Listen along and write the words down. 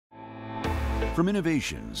From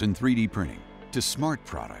innovations in 3D printing to smart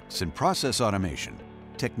products and process automation,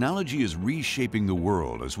 technology is reshaping the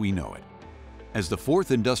world as we know it. As the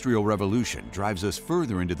fourth industrial revolution drives us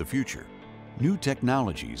further into the future, new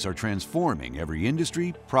technologies are transforming every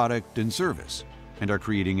industry, product, and service, and are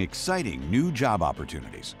creating exciting new job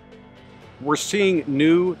opportunities. We're seeing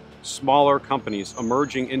new, smaller companies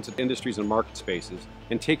emerging into industries and market spaces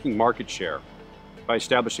and taking market share by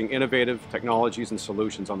establishing innovative technologies and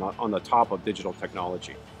solutions on the top of digital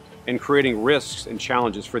technology, and creating risks and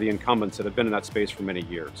challenges for the incumbents that have been in that space for many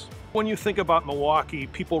years. When you think about Milwaukee,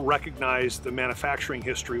 people recognize the manufacturing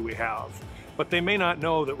history we have, but they may not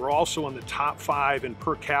know that we're also in the top 5 in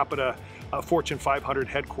per capita Fortune 500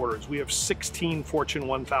 headquarters. We have 16 Fortune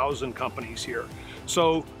 1000 companies here.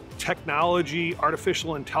 So technology,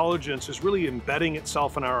 artificial intelligence is really embedding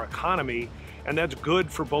itself in our economy, and that's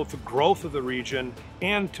good for both the growth of the region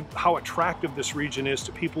and to how attractive this region is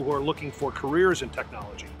to people who are looking for careers in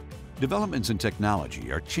technology. Developments in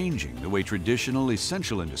technology are changing the way traditional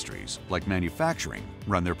essential industries like manufacturing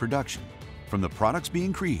run their production, from the products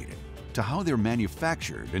being created to how they're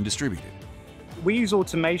manufactured and distributed. We use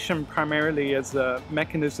automation primarily as a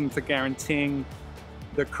mechanism for guaranteeing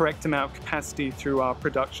the correct amount of capacity through our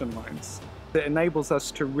production lines. It enables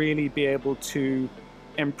us to really be able to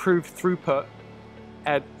improve throughput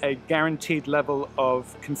at a guaranteed level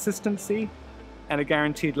of consistency and a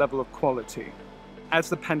guaranteed level of quality. As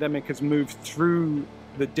the pandemic has moved through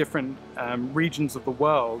the different regions of the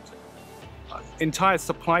world, entire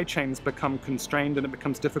supply chains become constrained and it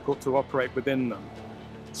becomes difficult to operate within them.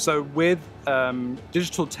 So with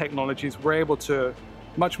digital technologies, we're able to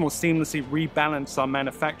much more seamlessly rebalance our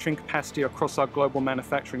manufacturing capacity across our global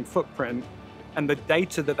manufacturing footprint. And the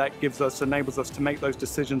data that gives us enables us to make those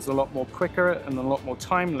decisions a lot more quicker and a lot more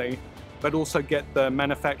timely, but also get the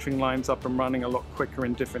manufacturing lines up and running a lot quicker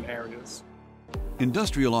in different areas.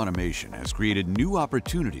 Industrial automation has created new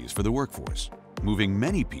opportunities for the workforce, moving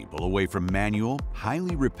many people away from manual,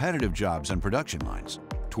 highly repetitive jobs on production lines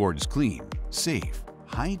towards clean, safe,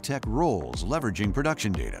 high-tech roles leveraging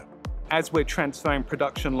production data. As we're transferring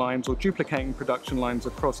production lines or duplicating production lines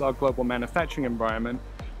across our global manufacturing environment,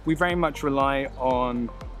 we very much rely on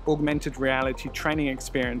augmented reality training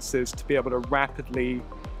experiences to be able to rapidly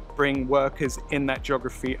bring workers in that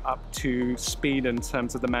geography up to speed in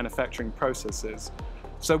terms of the manufacturing processes.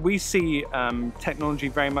 So we see technology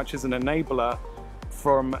very much as an enabler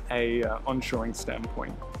from a onshoring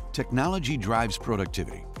standpoint. Technology drives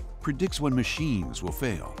productivity, predicts when machines will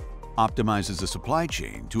fail, optimizes the supply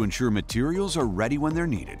chain to ensure materials are ready when they're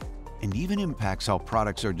needed, and even impacts how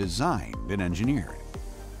products are designed and engineered.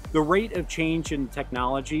 The rate of change in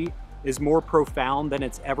technology is more profound than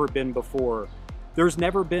it's ever been before. There's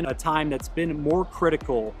never been a time that's been more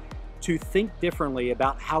critical to think differently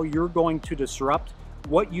about how you're going to disrupt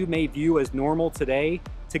what you may view as normal today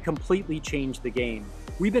to completely change the game.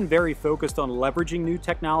 We've been very focused on leveraging new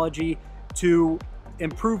technology to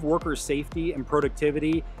improve worker safety and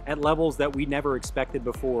productivity at levels that we never expected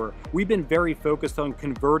before. We've been very focused on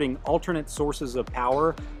converting alternate sources of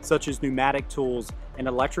power, such as pneumatic tools and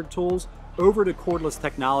electric tools, over to cordless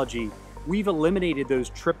technology. We've eliminated those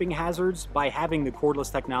tripping hazards by having the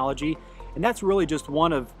cordless technology, and that's really just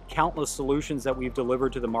one of countless solutions that we've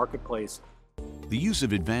delivered to the marketplace. The use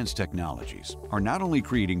of advanced technologies are not only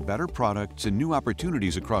creating better products and new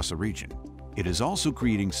opportunities across the region, it is also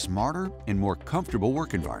creating smarter and more comfortable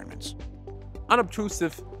work environments.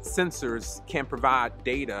 Unobtrusive sensors can provide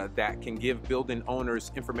data that can give building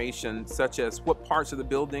owners information such as what parts of the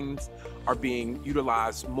buildings are being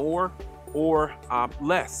utilized more or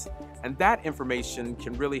less. And that information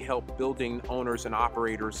can really help building owners and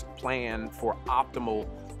operators plan for optimal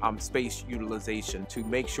space utilization to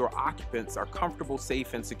make sure occupants are comfortable,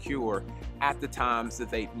 safe, and secure at the times that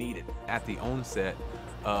they need it. At the onset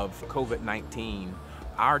of COVID-19,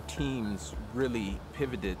 our teams really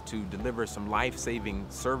pivoted to deliver some life-saving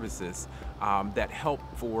services that help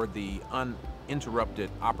for the uninterrupted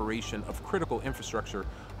operation of critical infrastructure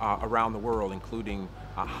around the world, including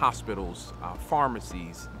hospitals,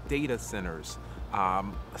 pharmacies, data centers,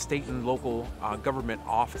 state and local government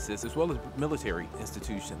offices, as well as military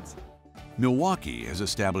institutions. Milwaukee has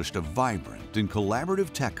established a vibrant and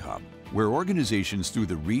collaborative tech hub where organizations through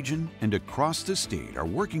the region and across the state are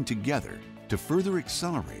working together to further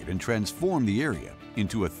accelerate and transform the area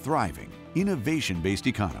into a thriving, innovation-based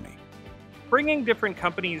economy. Bringing different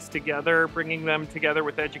companies together, bringing them together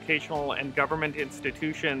with educational and government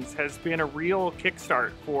institutions has been a real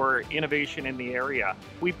kickstart for innovation in the area.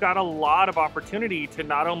 We've got a lot of opportunity to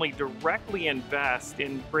not only directly invest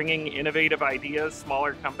in bringing innovative ideas,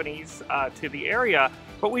 smaller companies to the area,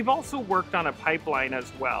 but we've also worked on a pipeline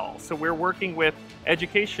as well. So we're working with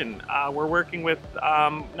education. We're working with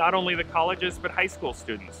not only the colleges, but high school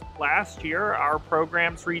students. Last year, our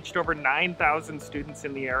programs reached over 9,000 students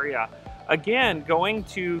in the area. Again, going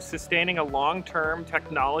to sustaining a long-term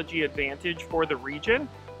technology advantage for the region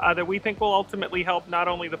that we think will ultimately help not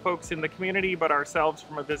only the folks in the community, but ourselves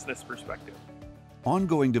from a business perspective.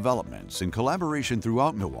 Ongoing developments and collaboration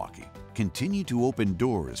throughout Milwaukee continue to open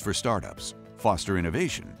doors for startups, foster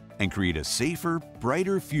innovation, and create a safer,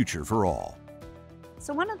 brighter future for all.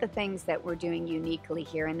 So one of the things that we're doing uniquely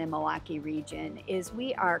here in the Milwaukee region is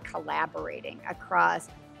we are collaborating across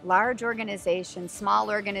large organizations, small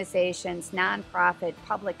organizations, nonprofit,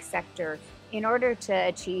 public sector, in order to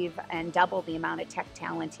achieve and double the amount of tech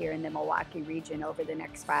talent here in the Milwaukee region over the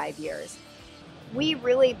next 5 years. We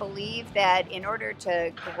really believe that in order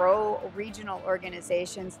to grow regional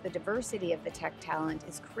organizations, the diversity of the tech talent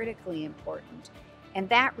is critically important. And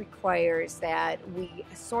that requires that we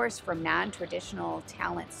source from non-traditional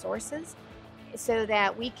talent sources so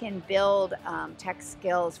that we can build tech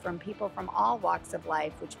skills from people from all walks of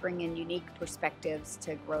life, which bring in unique perspectives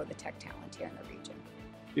to grow the tech talent here in the region.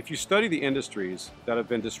 If you study the industries that have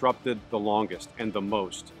been disrupted the longest and the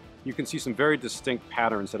most, you can see some very distinct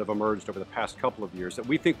patterns that have emerged over the past couple of years that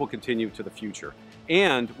we think will continue to the future.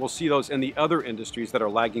 And we'll see those in the other industries that are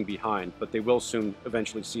lagging behind, but they will soon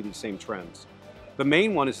eventually see these same trends. The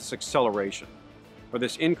main one is this acceleration, or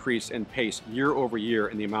this increase in pace year over year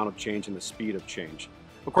in the amount of change and the speed of change.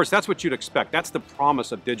 Of course, that's what you'd expect. That's the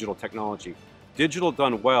promise of digital technology. Digital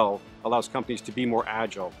done well allows companies to be more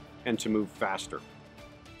agile and to move faster.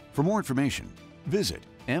 For more information, visit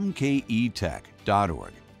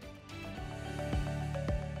mketech.org.